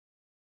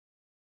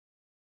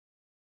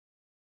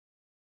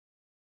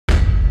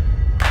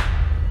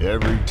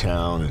Every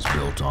town is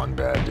built on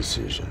bad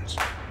decisions.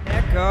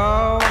 My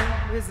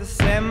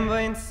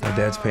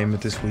dad's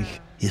payment this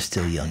week. You're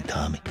still young,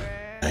 Tommy.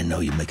 I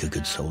know you make a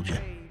good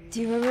soldier. Do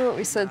you remember what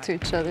we said to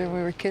each other when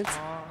we were kids?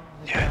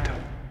 Yeah, I do.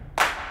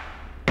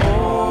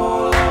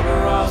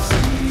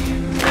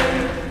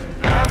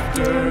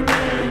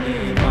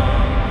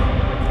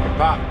 Hey,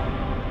 Pop.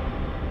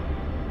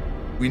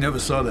 We never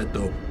saw that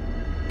dope.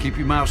 Keep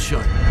your mouth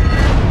shut.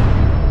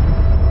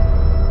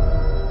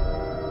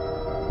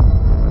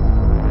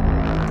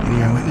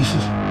 Any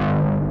eyewitnesses?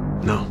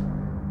 No.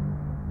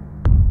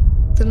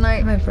 The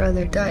night my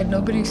brother died,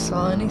 nobody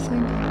saw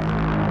anything.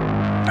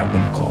 I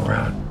wouldn't go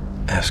around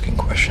asking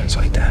questions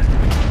like that.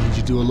 I need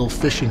you to do a little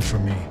fishing for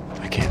me.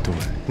 I can't do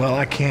it. Well,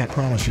 I can't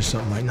promise you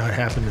something might not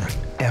happen to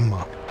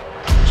Emma.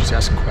 She's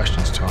asking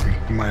questions, Tommy.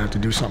 You might have to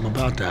do something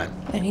about that.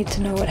 I need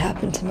to know what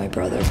happened to my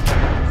brother.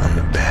 I'm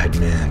a bad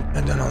man.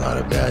 I've done a lot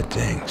of bad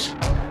things.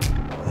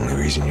 Only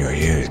reason you're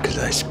here is because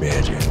I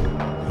spared you.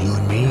 You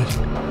and me,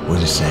 we're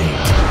the same.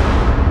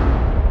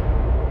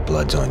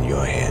 Blood's on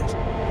your hands.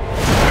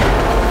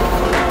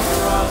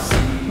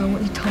 Why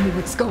won't you tell me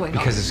what's going on?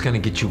 Because it's gonna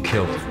get you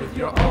killed.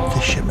 If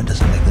this shipment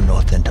doesn't make the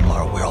north end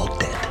tomorrow, we're all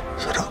dead.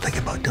 So don't think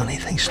about doing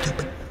anything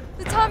stupid.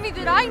 The Tommy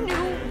that I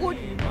knew would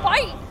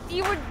fight.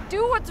 He would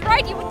do what's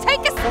right. He would take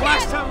a stand. The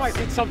last time I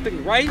did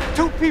something right,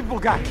 2 people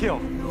got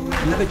killed.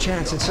 Another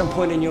chance at some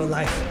point in your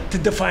life to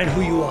define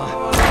who you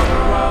are.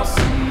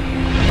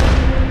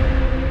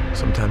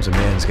 Sometimes a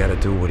man's gotta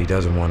do what he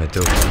doesn't want to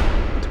do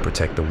to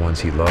protect the ones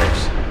he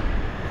loves,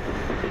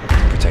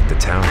 to protect the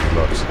town he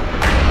loves.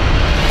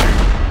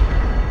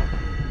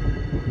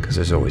 Because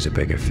there's always a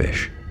bigger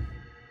fish.